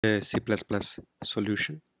A C++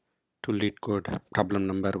 solution to LeetCode problem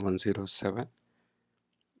number 107,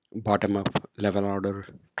 bottom-up level order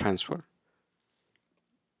transfer.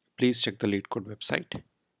 Please check the LeetCode website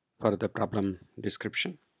for the problem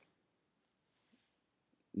description.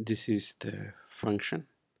 This is the function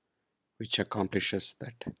which accomplishes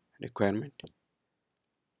that requirement.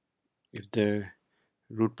 If the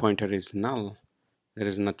root pointer is null, there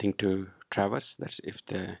is nothing to traverse. That's if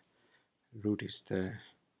the root is the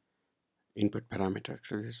input parameter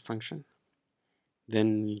to this function.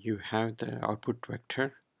 Then you have the output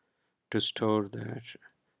vector to store the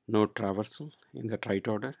node traversal in the right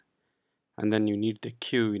order, and then you need the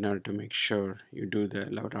queue in order to make sure you do the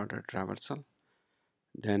lower order traversal.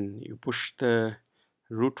 Then you push the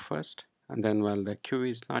root first, and then while the queue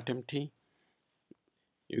is not empty,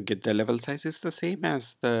 you get the level size is the same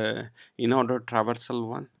as the in order traversal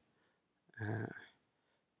one.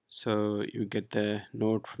 So you get the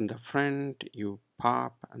node from the front, you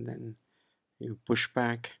pop, and then you push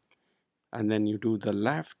back, and then you do the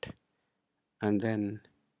left, and then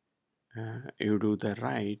you do the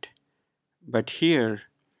right. But here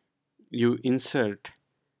you insert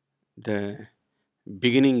the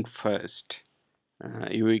beginning first.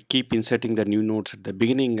 You will keep inserting the new nodes at the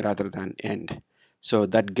beginning rather than end. So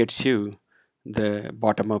that gets you the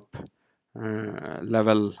bottom-up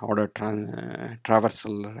level order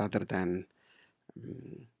traversal rather than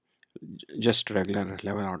just regular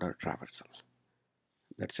level order traversal.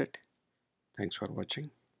 That's it. Thanks for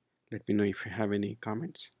watching. Let me know if you have any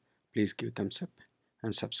comments. Please give thumbs up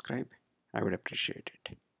and subscribe. I would appreciate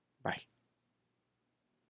it. Bye.